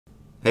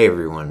Hey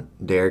everyone,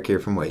 Derek here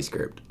from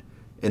WayScript.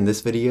 In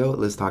this video,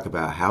 let's talk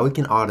about how we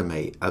can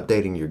automate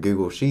updating your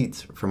Google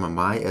Sheets from a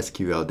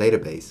MySQL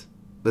database.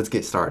 Let's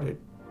get started.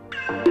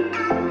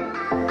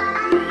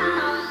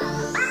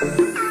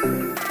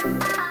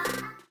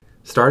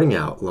 Starting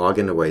out, log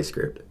into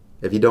WayScript.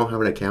 If you don't have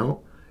an account,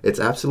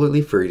 it's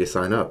absolutely free to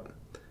sign up.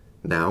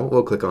 Now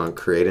we'll click on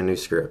Create a New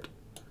Script.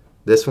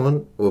 This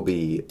one will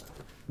be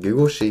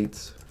Google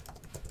Sheets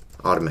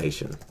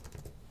Automation.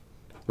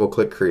 We'll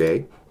click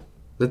Create.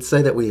 Let's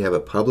say that we have a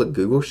public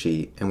Google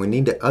Sheet and we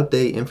need to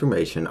update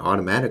information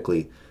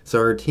automatically so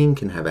our team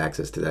can have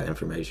access to that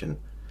information.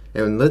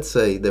 And let's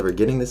say that we're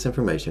getting this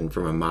information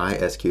from a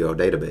MySQL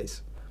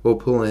database. We'll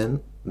pull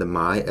in the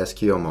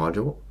MySQL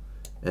module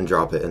and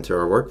drop it into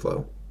our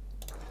workflow.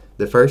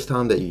 The first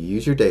time that you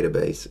use your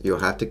database, you'll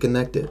have to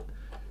connect it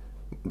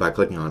by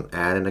clicking on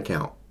Add an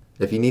Account.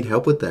 If you need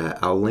help with that,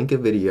 I'll link a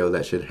video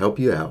that should help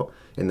you out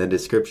in the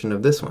description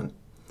of this one.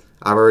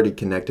 I've already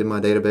connected my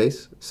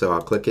database, so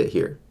I'll click it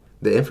here.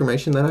 The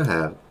information that I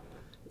have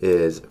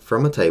is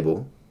from a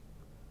table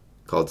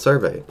called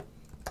Survey.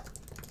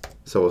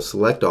 So we'll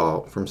select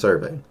all from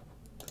Survey.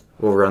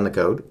 We'll run the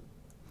code,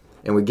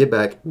 and we get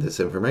back this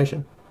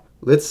information.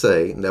 Let's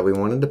say that we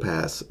wanted to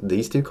pass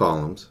these two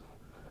columns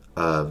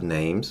of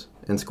names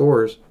and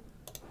scores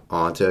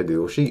onto a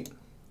Google Sheet.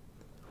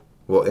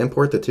 We'll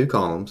import the two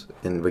columns,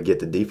 and we get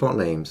the default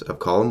names of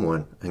column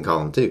 1 and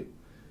column 2.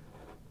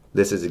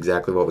 This is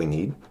exactly what we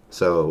need,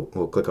 so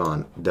we'll click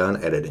on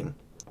Done Editing.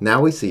 Now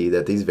we see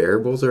that these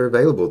variables are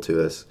available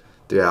to us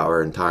throughout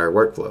our entire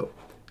workflow,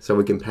 so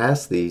we can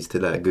pass these to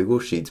that Google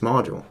Sheets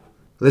module.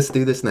 Let's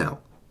do this now.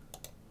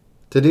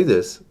 To do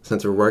this,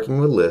 since we're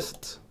working with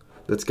lists,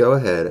 let's go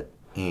ahead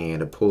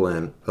and pull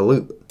in a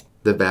loop.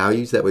 The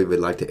values that we would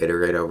like to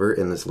iterate over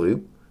in this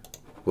loop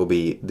will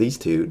be these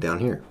two down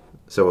here.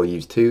 So we'll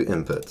use two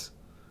inputs.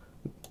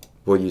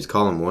 We'll use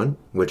column 1,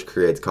 which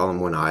creates column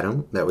 1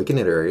 item that we can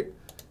iterate,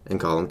 and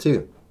column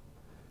 2.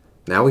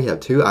 Now we have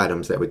two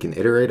items that we can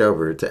iterate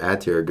over to add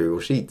to our Google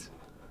Sheets.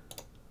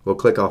 We'll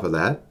click off of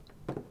that,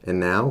 and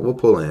now we'll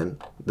pull in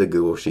the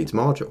Google Sheets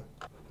module,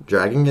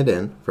 dragging it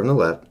in from the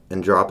left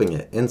and dropping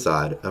it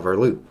inside of our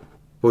loop.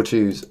 We'll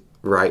choose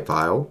Write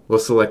File. We'll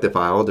select the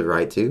file to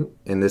write to.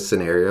 In this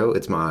scenario,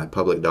 it's my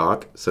public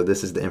doc, so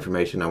this is the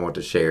information I want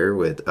to share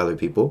with other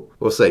people.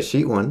 We'll say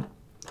Sheet 1,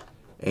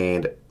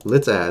 and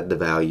let's add the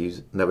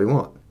values that we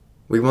want.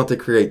 We want to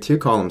create two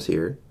columns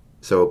here,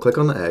 so we'll click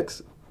on the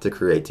X to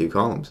create two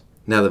columns.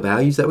 Now the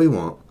values that we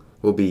want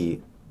will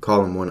be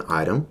column 1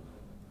 item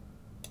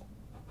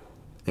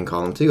and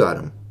column 2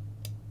 item.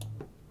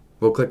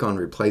 We'll click on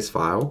Replace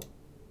File,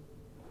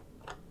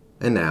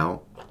 and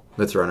now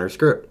let's run our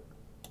script.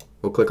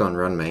 We'll click on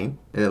Run Main,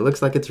 and it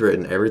looks like it's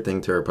written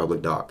everything to our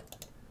public doc.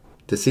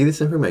 To see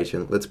this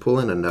information, let's pull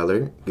in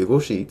another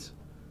Google Sheets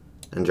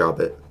and drop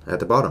it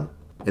at the bottom.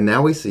 And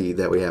now we see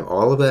that we have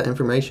all of that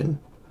information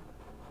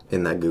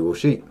in that Google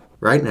Sheet.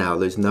 Right now,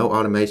 there's no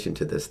automation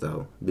to this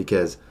though,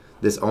 because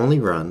this only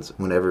runs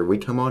whenever we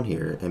come on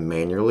here and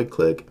manually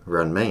click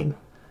Run Main.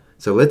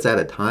 So let's add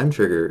a time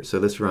trigger so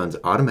this runs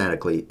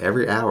automatically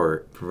every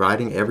hour,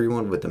 providing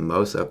everyone with the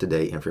most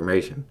up-to-date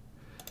information.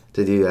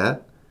 To do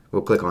that,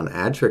 we'll click on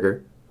Add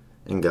Trigger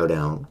and go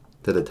down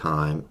to the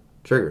time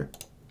trigger.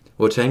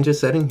 We'll change the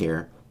setting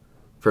here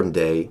from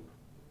day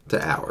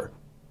to hour.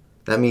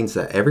 That means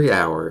that every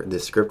hour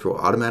this script will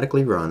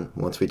automatically run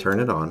once we turn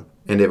it on,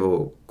 and it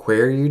will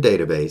query your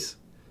database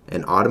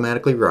and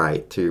automatically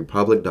write to your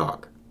public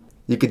doc.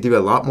 You could do a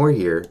lot more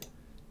here,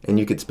 and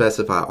you could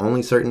specify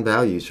only certain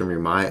values from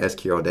your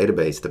MySQL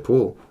database to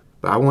pull,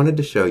 but I wanted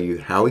to show you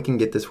how we can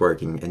get this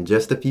working in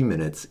just a few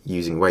minutes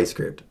using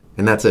WayScript.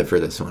 And that's it for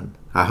this one.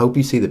 I hope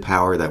you see the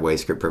power that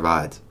WayScript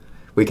provides.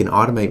 We can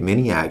automate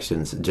many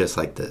actions just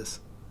like this.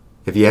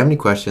 If you have any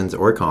questions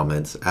or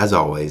comments, as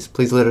always,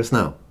 please let us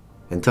know.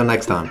 Until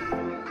next time.